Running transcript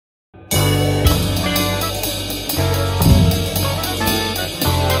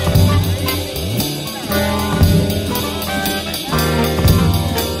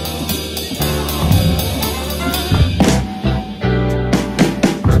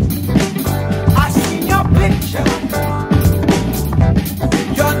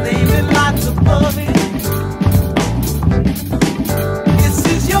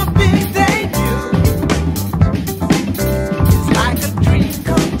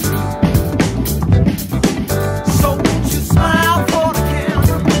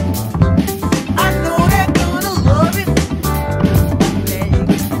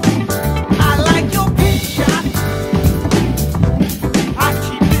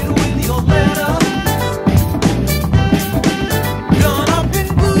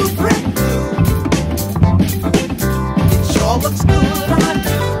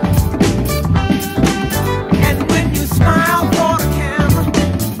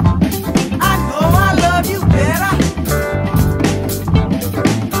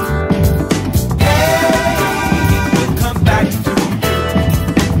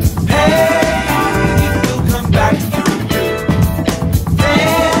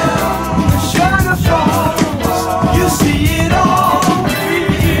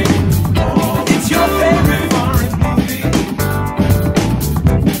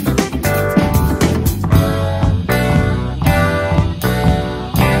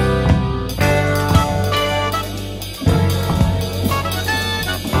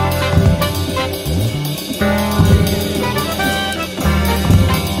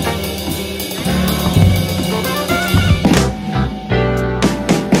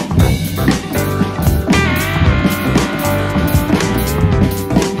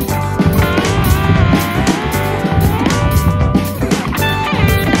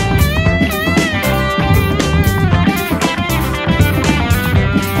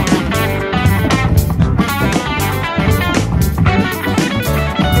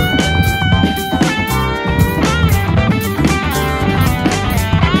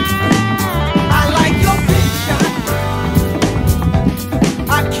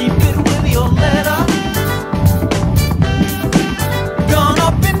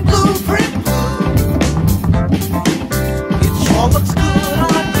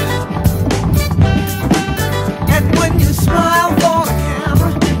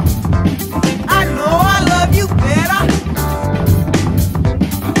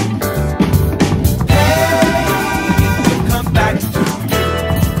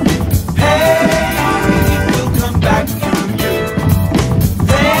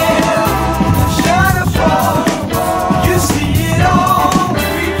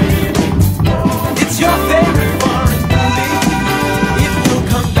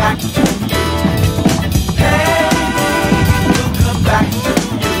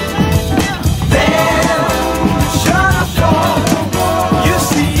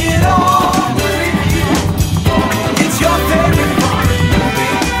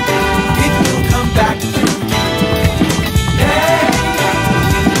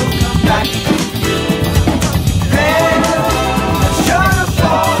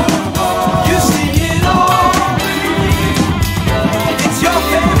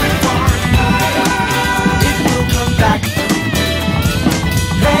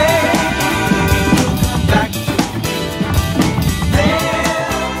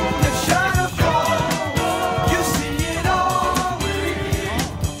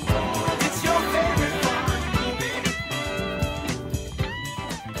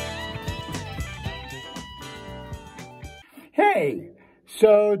Okay,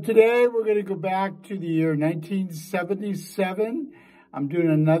 so today we're going to go back to the year 1977. I'm doing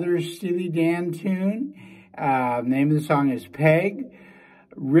another Steely Dan tune. Name of the song is Peg.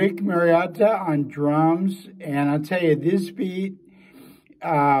 Rick Marietta on drums. And I'll tell you, this beat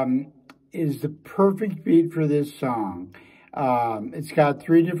is the perfect beat for this song. It's got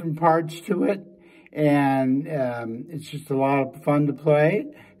 3 different parts to it, and it's just a lot of fun to play.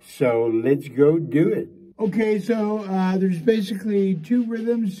 So let's go do it. Okay, so there's basically 2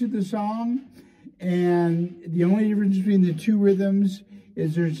 rhythms to the song, and the only difference between the 2 rhythms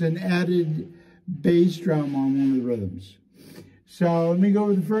is there's an added bass drum on one of the rhythms. So let me go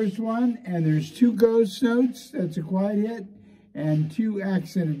with the first one, and there's 2 ghost notes, that's a quiet hit, and 2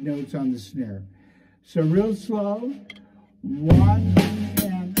 accented notes on the snare. So real slow, 1,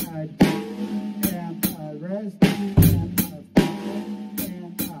 and 2, and rest, 2, and 4, and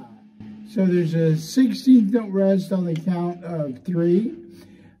So there's a 16th note rest on the count of 3.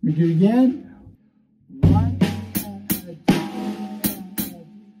 Let me do it again. 1, and 2,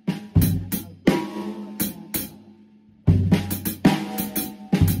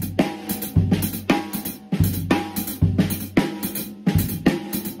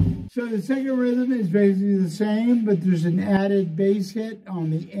 So the second rhythm is basically the same, but there's an added bass hit on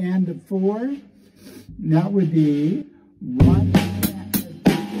the and of 4. And that would be 1.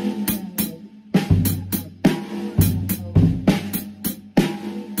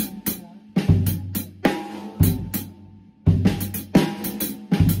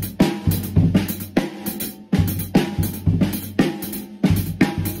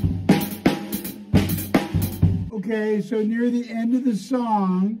 Okay, so near the end of the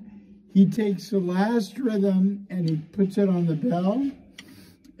song, he takes the last rhythm and he puts it on the bell.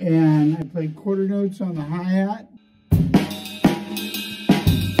 And I play quarter notes on the hi-hat.